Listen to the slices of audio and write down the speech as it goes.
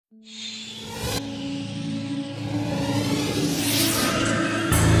Hello,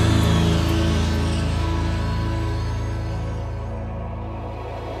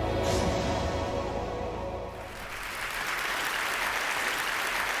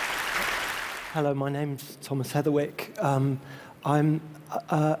 my name's Thomas Heatherwick. I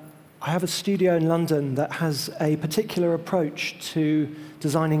have a studio in London that has a particular approach to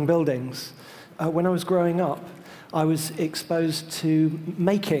designing buildings. When I was growing up, I was exposed to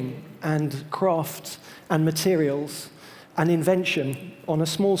making and craft and materials and invention on a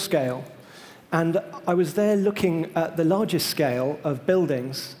small scale. And I was there looking at the largest scale of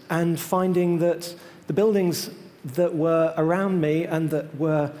buildings and finding that the buildings that were around me and that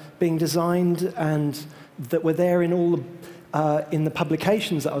were being designed and that were there in all in the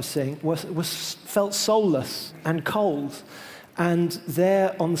publications that I was seeing felt soulless and cold. And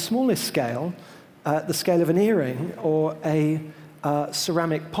there, on the smallest scale, the scale of an earring or a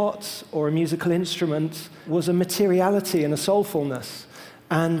ceramic pot or a musical instrument, was a materiality and a soulfulness.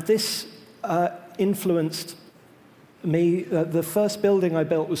 And this influenced me. The first building I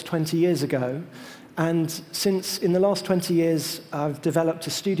built was 20 years ago. And since, in the last 20 years, I've developed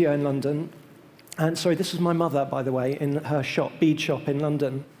a studio in London. And sorry, this was my mother, by the way, in her shop, bead shop in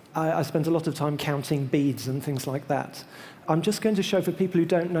London. I spent a lot of time counting beads and things like that. I'm just going to show, for people who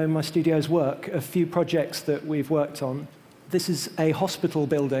don't know my studio's work, a few projects that we've worked on. This is a hospital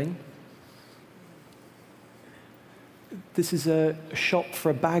building. This is a shop for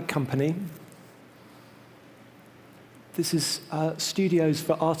a bag company. This is studios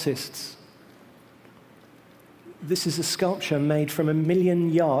for artists. This is a sculpture made from 1 million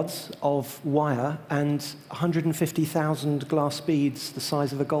yards of wire and 150,000 glass beads the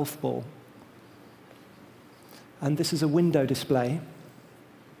size of a golf ball. And this is a window display.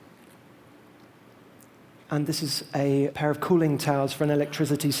 And this is a pair of cooling towers for an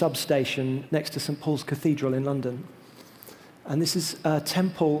electricity substation next to St. Paul's Cathedral in London. And this is a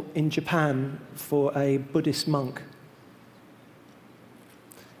temple in Japan for a Buddhist monk.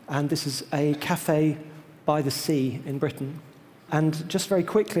 And this is a cafe by the sea in Britain. And just very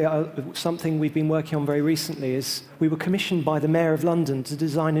quickly, something we've been working on very recently is we were commissioned by the Mayor of London to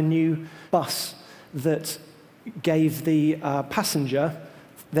design a new bus that gave the passenger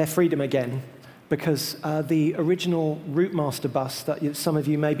their freedom again, because the original Routemaster bus that some of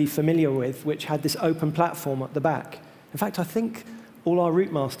you may be familiar with, which had this open platform at the back. In fact, I think all our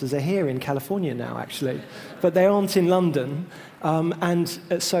Routemasters are here in California now, actually, but they aren't in London. And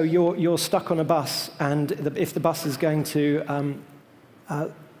so you're stuck on a bus, and if the bus is going to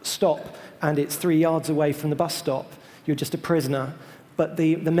stop and it's 3 yards away from the bus stop, you're just a prisoner. But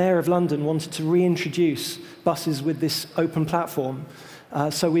the Mayor of London wanted to reintroduce buses with this open platform.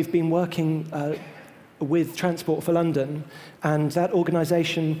 So we've been working with Transport for London, and that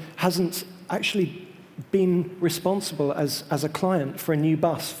organisation hasn't actually been responsible as a client for a new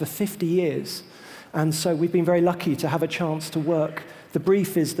bus for 50 years. And so we've been very lucky to have a chance to work. The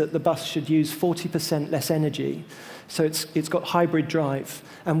brief is that the bus should use 40% less energy. So it's got hybrid drive.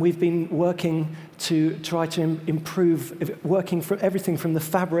 And we've been working to try to improve, working for everything from the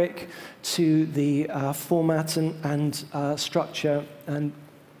fabric to the format and structure and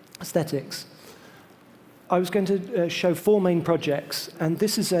aesthetics. I was going to show 4 main projects, and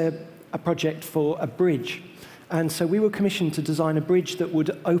this is a project for a bridge. And so we were commissioned to design a bridge that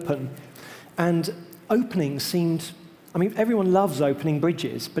would open. And opening seemed, I mean, everyone loves opening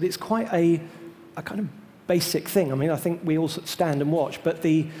bridges, but it's quite a kind of basic thing. I mean, I think we all stand and watch, but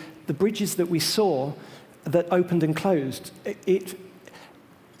the bridges that we saw that opened and closed, I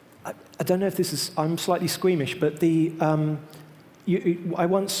don't know if this is, I'm slightly squeamish, but I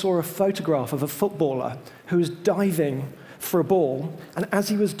once saw a photograph of a footballer who was diving for a ball, and as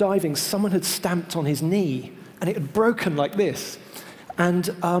he was diving, someone had stamped on his knee, and it had broken like this. And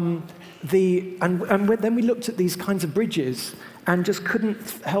then we looked at these kinds of bridges and just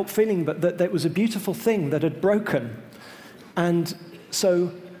couldn't help feeling that it was a beautiful thing that had broken. And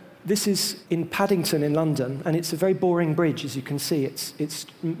so this is in Paddington in London, and it's a very boring bridge, as you can see. It's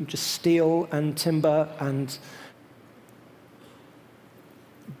just steel and timber,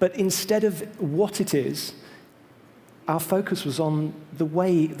 but instead of what it is, our focus was on the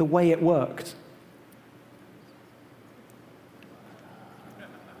way it worked.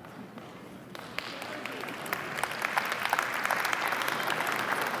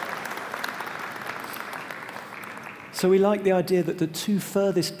 So we liked the idea that the 2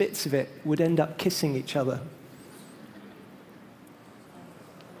 furthest bits of it would end up kissing each other.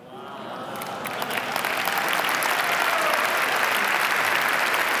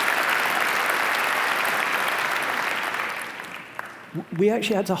 we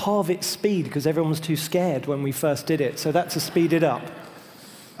actually had to halve its speed because everyone was too scared when we first did it, so that's to speed it up.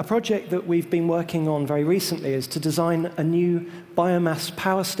 A project that we've been working on very recently is to design a new biomass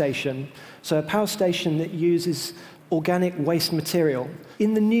power station, so a power station that uses organic waste material.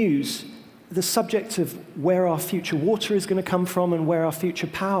 In the news, the subject of where our future water is going to come from and where our future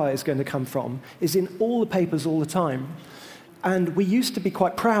power is going to come from is in all the papers all the time. And we used to be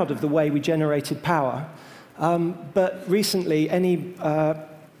quite proud of the way we generated power, but recently any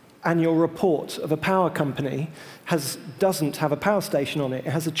annual report of a power company doesn't have a power station on it.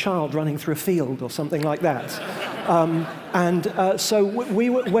 It has a child running through a field or something like that. So when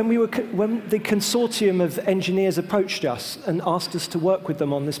the consortium of engineers approached us and asked us to work with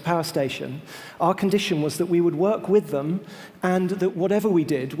them on this power station, our condition was that we would work with them and that whatever we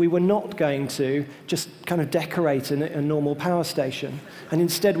did, we were not going to just kind of decorate a normal power station. And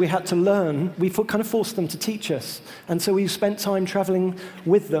instead we had to learn, we kind of forced them to teach us. And so we spent time traveling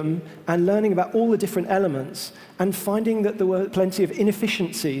with them and learning about all the different elements and finding that there were plenty of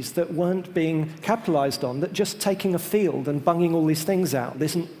inefficiencies that weren't being capitalized on, that just taking a field and bunging all these things out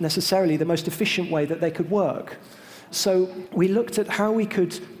isn't necessarily the most efficient way that they could work. So we looked at how we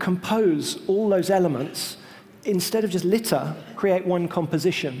could compose all those elements, instead of just litter, create one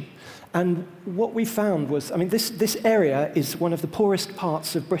composition. And what we found was, I mean, this area is one of the poorest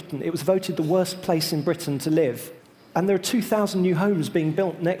parts of Britain. It was voted the worst place in Britain to live. And there are 2,000 new homes being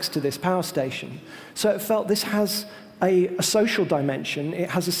built next to this power station. So it felt this has a social dimension, it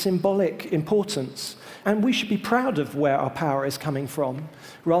has a symbolic importance, and we should be proud of where our power is coming from,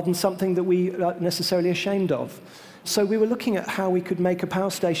 rather than something that we are necessarily ashamed of. So we were looking at how we could make a power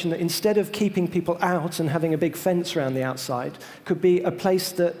station that, instead of keeping people out and having a big fence around the outside, could be a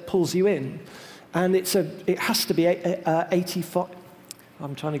place that pulls you in. And it has to be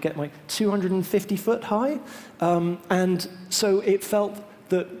 250 foot high. And so it felt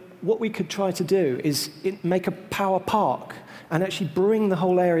that what we could try to do is make a power park and actually bring the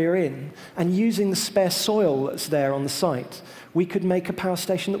whole area in. And using the spare soil that's there on the site, we could make a power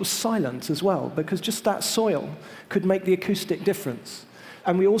station that was silent as well, because just that soil could make the acoustic difference.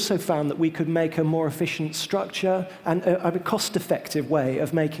 And we also found that we could make a more efficient structure and a cost-effective way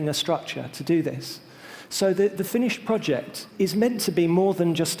of making a structure to do this. So the finished project is meant to be more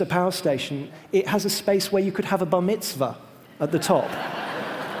than just a power station. It has a space where you could have a bar mitzvah at the top.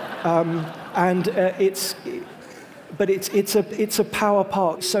 But it's a power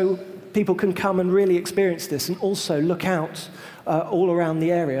park, so people can come and really experience this and also look out all around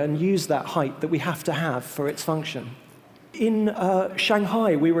the area and use that height that we have to have for its function. In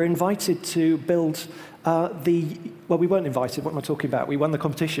Shanghai, we were invited to build well, we weren't invited, what am I talking about? We won the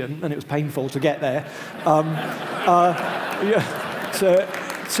competition, and it was painful to get there.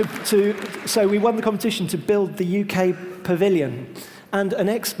 So we won the competition to build the UK Pavilion. And an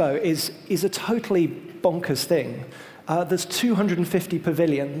expo is a totally bonkers thing. There's 250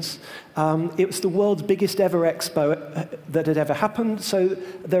 pavilions. It was the world's biggest ever expo that had ever happened, so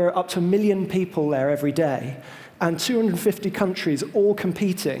there are up to 1 million people there every day. And 250 countries all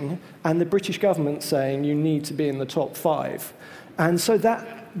competing, and the British government saying you need to be in the top 5. And so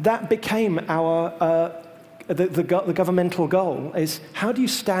that became our the governmental goal, is how do you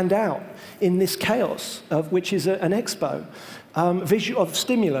stand out in this chaos of which is an expo of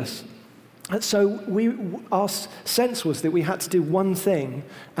stimulus. So our sense was that we had to do one thing,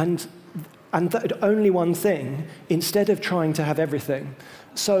 and that only one thing, instead of trying to have everything.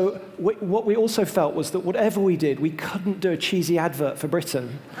 So what we also felt was that whatever we did, we couldn't do a cheesy advert for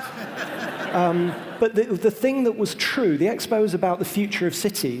Britain. But the thing that was true, the expo was about the future of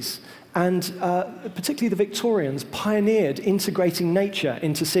cities, and particularly the Victorians pioneered integrating nature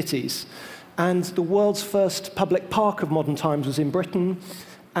into cities. And the world's first public park of modern times was in Britain,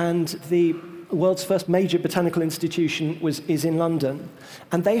 and the world's first major botanical institution is in London.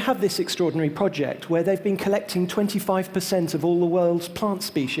 And they have this extraordinary project where they've been collecting 25% of all the world's plant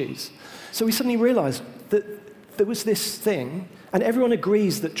species. So we suddenly realized that there was this thing, and everyone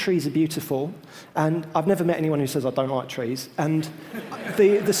agrees that trees are beautiful, and I've never met anyone who says, I don't like trees. And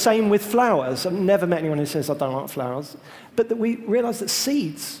the same with flowers. I've never met anyone who says, I don't like flowers. But that we realized that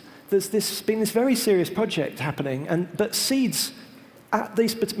seeds, there's been this very serious project happening, but seeds, at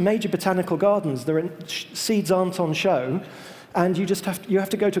these major botanical gardens, seeds aren't on show, and you have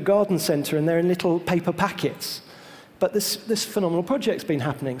to go to a garden centre, and they're in little paper packets. But this phenomenal project's been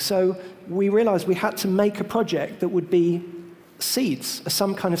happening. So we realized we had to make a project that would be seeds,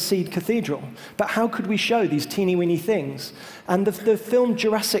 some kind of seed cathedral. But how could we show these teeny-weeny things? And the film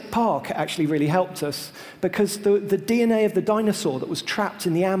Jurassic Park actually really helped us, because the DNA of the dinosaur that was trapped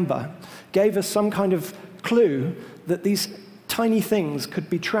in the amber gave us some kind of clue that these tiny things could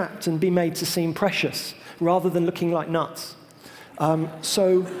be trapped and be made to seem precious, rather than looking like nuts.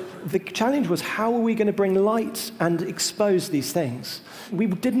 So the challenge was, how are we going to bring light and expose these things? We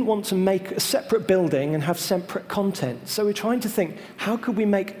didn't want to make a separate building and have separate content. So we're trying to think, how could we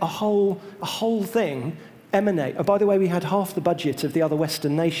make a whole thing emanate? Oh, by the way, we had half the budget of the other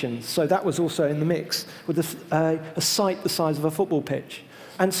Western nations, so that was also in the mix, with a site the size of a football pitch.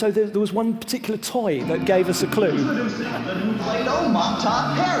 And so there was one particular toy that gave us a clue. Play-Doh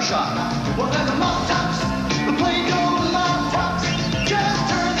mop-top hair shop. What are the mop-tops? The Play-Doh mop-tops.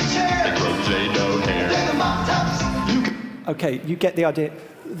 Just turn the chair. Play-Doh hair. They're the mop-tops. Okay, you get the idea.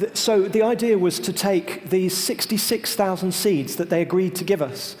 So the idea was to take these 66,000 seeds that they agreed to give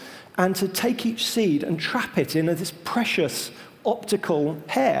us, and to take each seed and trap it in this precious optical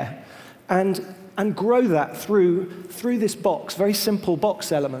hair, and grow that through this box, very simple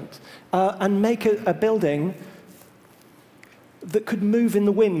box element, and make a building that could move in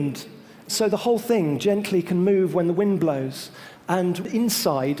the wind. So the whole thing gently can move when the wind blows. And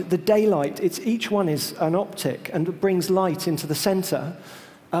inside, the daylight, each one is an optic, and it brings light into the center.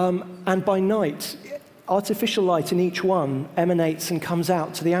 And by night, artificial light in each one emanates and comes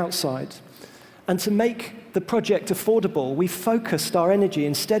out to the outside. And to make the project affordable, we focused our energy,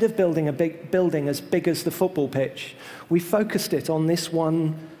 instead of building a big building as big as the football pitch, we focused it on this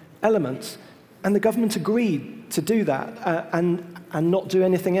one element. And the government agreed to do that and not do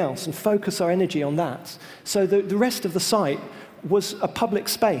anything else, and focus our energy on that. So the rest of the site was a public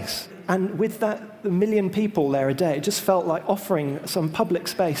space. And with that, 1 million people there a day, it just felt like offering some public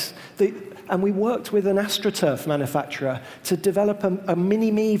space. And we worked with an AstroTurf manufacturer to develop a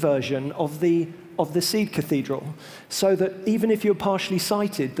mini-me version of the Seed Cathedral, so that even if you're partially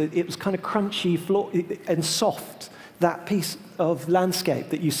sighted, that it was kind of crunchy and soft, that piece of landscape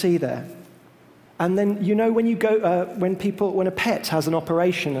that you see there. And then, you know, when you go, when a pet has an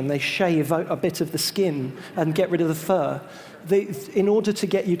operation and they shave a bit of the skin and get rid of the fur, in order to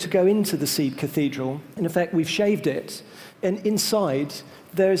get you to go into the Seed Cathedral, in effect, we've shaved it, and inside,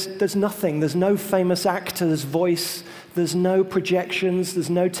 there's nothing. There's no famous actor's voice. There's no projections. There's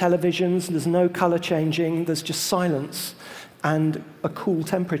no televisions. There's no color changing. There's just silence and a cool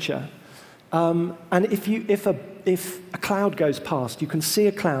temperature. And if a cloud goes past, you can see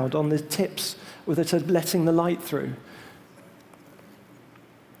a cloud on the tips that are letting the light through.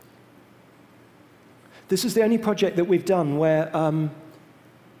 This is the only project that we've done where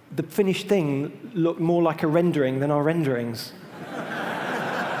the finished thing looked more like a rendering than our renderings.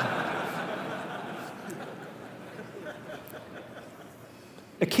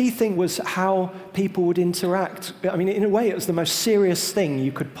 A key thing was how people would interact. I mean, in a way, it was the most serious thing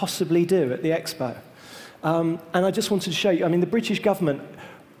you could possibly do at the expo. And I just wanted to show you, I mean, the British government,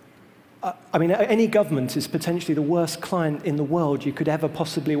 I mean, any government is potentially the worst client in the world you could ever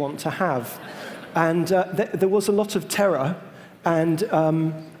possibly want to have. And there was a lot of terror,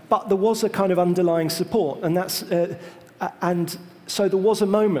 but there was a kind of underlying support. And so there was a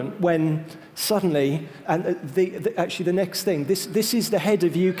moment when suddenly, and actually the next thing, this is the head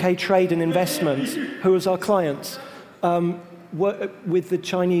of UK Trade and Investment, who was our client, with the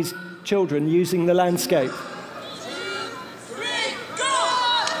Chinese children using the landscape.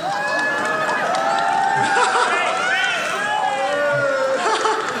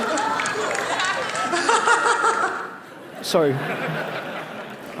 Sorry.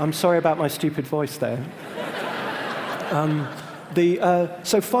 I'm sorry about my stupid voice there.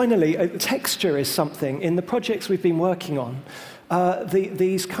 So finally, texture is something. In the projects we've been working on,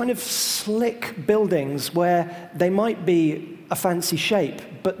 these kind of slick buildings where they might be a fancy shape,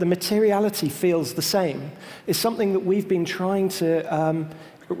 but the materiality feels the same, is something that we've been trying to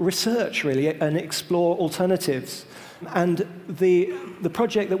research, really, and explore alternatives. And the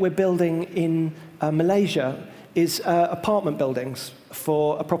project that we're building in Malaysia is apartment buildings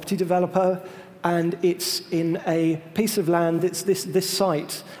for a property developer, and it's in a piece of land, it's this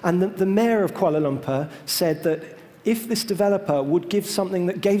site. And the mayor of Kuala Lumpur said that if this developer would give something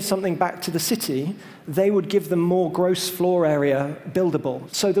that gave something back to the city, they would give them more gross floor area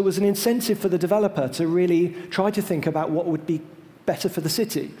buildable. So there was an incentive for the developer to really try to think about what would be better for the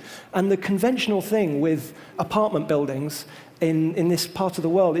city. And the conventional thing with apartment buildings in this part of the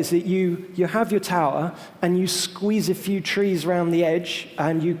world is that you have your tower and you squeeze a few trees around the edge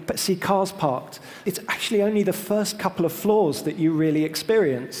and you see cars parked. It's actually only the first couple of floors that you really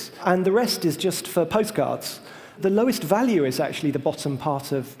experience, and the rest is just for postcards. The lowest value is actually the bottom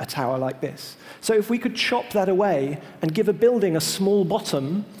part of a tower like this. So if we could chop that away and give a building a small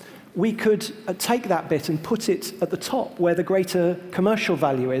bottom, we could take that bit and put it at the top where the greater commercial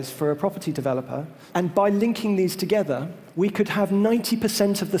value is for a property developer. And by linking these together, we could have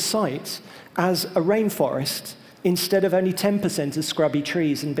 90% of the site as a rainforest instead of only 10% as scrubby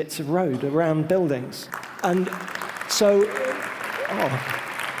trees and bits of road around buildings. And so,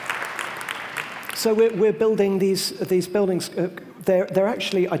 so we're building these buildings. They're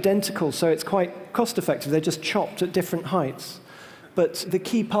actually identical, so it's quite cost-effective. They're just chopped at different heights. But the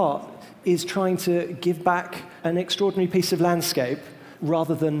key part is trying to give back an extraordinary piece of landscape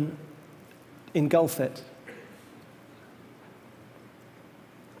rather than engulf it.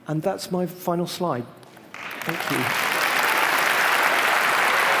 And that's my final slide. Thank you.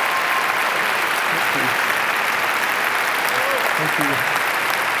 Thank you.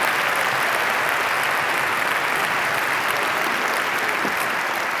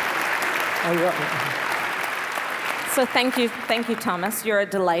 So thank you, Thomas. You're a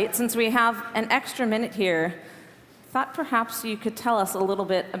delight. Since we have an extra minute here, thought perhaps you could tell us a little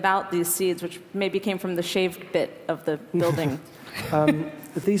bit about these seeds, which maybe came from the shaved bit of the building.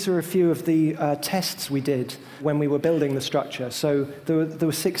 These are a few of the tests we did when we were building the structure. So there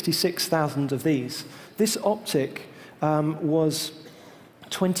were 66,000 of these. This optic was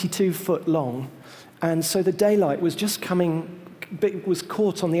 22 foot long, and so the daylight was just was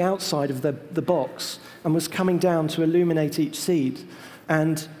caught on the outside of the box and was coming down to illuminate each seed.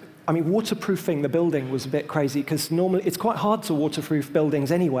 And I mean, waterproofing the building was a bit crazy, because normally it's quite hard to waterproof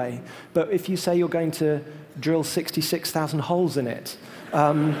buildings anyway. But if you say you're going to drill 66,000 holes in it,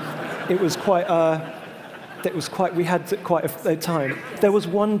 it was quite. We had quite a time. There was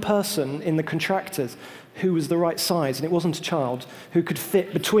one person in the contractors who was the right size, and it wasn't a child, who could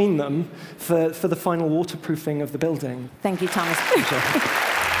fit between them for the final waterproofing of the building. Thank you, Thomas.